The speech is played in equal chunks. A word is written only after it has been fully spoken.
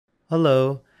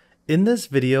Hello. In this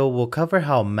video, we'll cover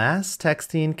how mass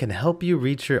texting can help you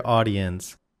reach your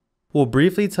audience. We'll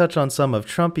briefly touch on some of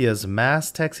Trumpia's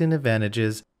mass texting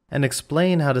advantages and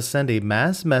explain how to send a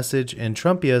mass message in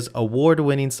Trumpia's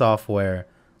award-winning software.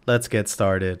 Let's get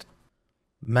started.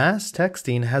 Mass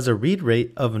texting has a read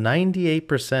rate of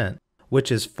 98%,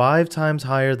 which is 5 times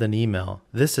higher than email.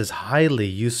 This is highly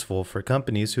useful for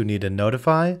companies who need to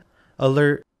notify,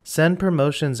 alert, send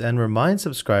promotions, and remind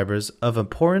subscribers of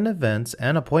important events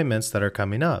and appointments that are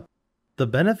coming up. The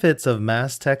benefits of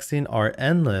mass texting are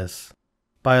endless.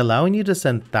 By allowing you to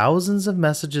send thousands of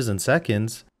messages in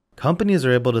seconds, companies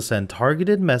are able to send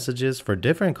targeted messages for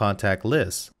different contact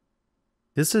lists.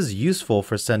 This is useful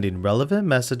for sending relevant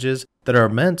messages that are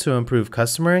meant to improve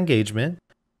customer engagement,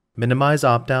 minimize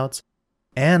opt-outs,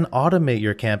 and automate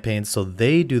your campaigns so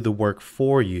they do the work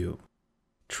for you.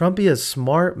 Trumpia's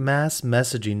smart mass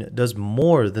messaging does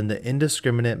more than the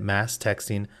indiscriminate mass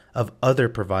texting of other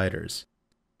providers.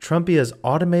 Trumpia's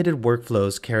automated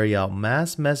workflows carry out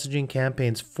mass messaging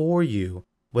campaigns for you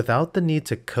without the need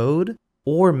to code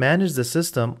or manage the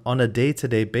system on a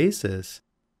day-to-day basis.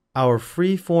 Our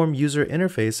free-form user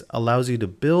interface allows you to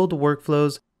build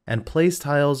workflows and place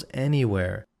tiles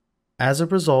anywhere. As a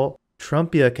result,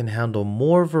 Trumpia can handle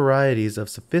more varieties of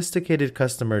sophisticated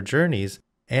customer journeys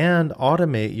and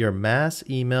automate your mass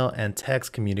email and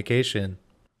text communication.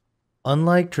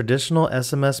 Unlike traditional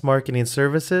SMS marketing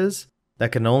services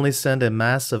that can only send a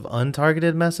mass of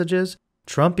untargeted messages,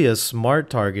 Trumpia's smart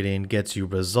targeting gets you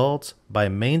results by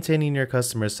maintaining your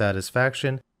customer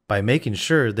satisfaction by making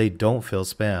sure they don't feel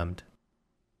spammed.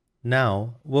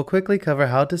 Now, we'll quickly cover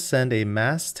how to send a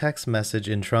mass text message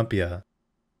in Trumpia.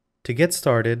 To get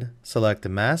started, select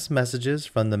Mass Messages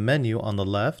from the menu on the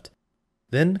left,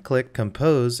 then click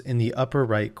Compose in the upper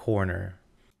right corner.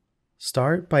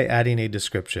 Start by adding a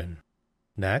description.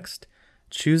 Next,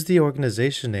 choose the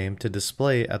organization name to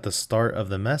display at the start of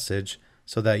the message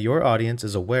so that your audience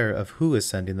is aware of who is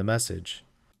sending the message.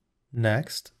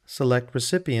 Next, select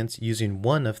recipients using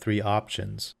one of 3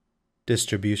 options: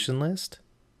 distribution list,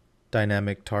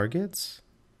 dynamic targets,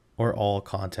 or all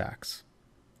contacts.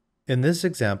 In this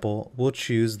example, we'll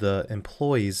choose the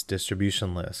employees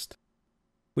distribution list.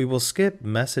 We will skip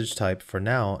message type for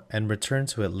now and return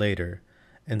to it later.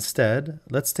 Instead,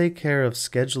 let's take care of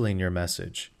scheduling your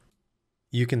message.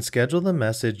 You can schedule the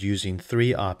message using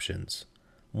 3 options: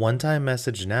 one-time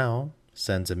message now,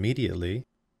 sends immediately;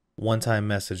 one-time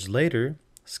message later,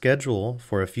 schedule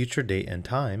for a future date and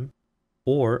time;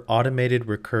 or automated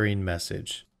recurring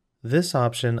message. This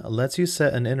option lets you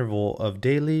set an interval of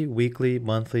daily, weekly,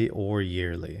 monthly, or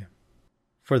yearly.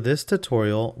 For this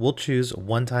tutorial, we'll choose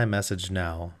one-time message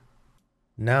now.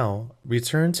 Now,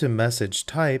 return to message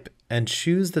type and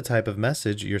choose the type of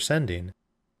message you're sending: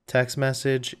 text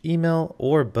message, email,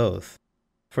 or both.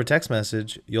 For text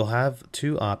message, you'll have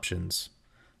 2 options: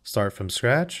 start from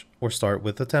scratch or start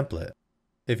with a template.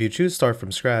 If you choose start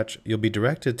from scratch, you'll be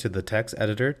directed to the text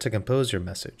editor to compose your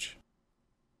message.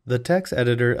 The text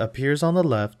editor appears on the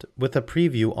left with a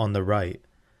preview on the right.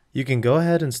 You can go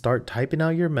ahead and start typing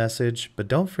out your message, but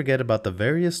don't forget about the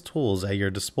various tools at your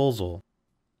disposal.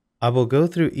 I will go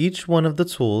through each one of the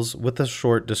tools with a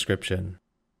short description.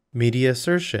 Media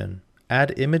insertion: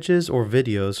 add images or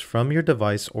videos from your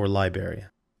device or library.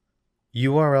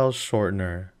 URL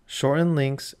shortener: shorten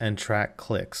links and track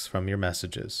clicks from your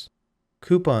messages.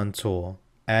 Coupon tool: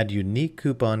 add unique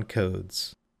coupon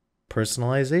codes.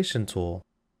 Personalization tool: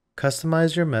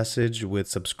 customize your message with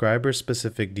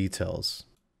subscriber-specific details.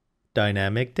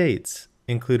 Dynamic dates: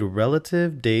 include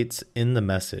relative dates in the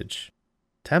message.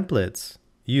 Templates: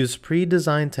 use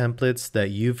pre-designed templates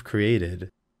that you've created.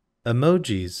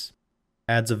 Emojis: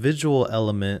 adds a visual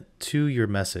element to your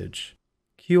message.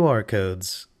 QR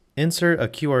codes: insert a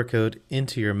QR code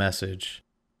into your message.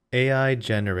 AI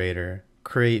generator: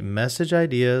 create message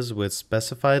ideas with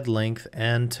specified length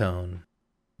and tone.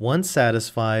 Once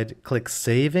satisfied, click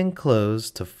Save and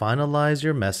Close to finalize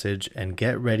your message and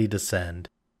get ready to send.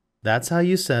 That's how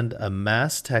you send a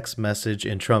mass text message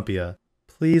in Trumpia.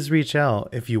 Please reach out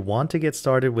if you want to get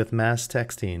started with mass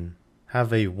texting.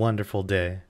 Have a wonderful day.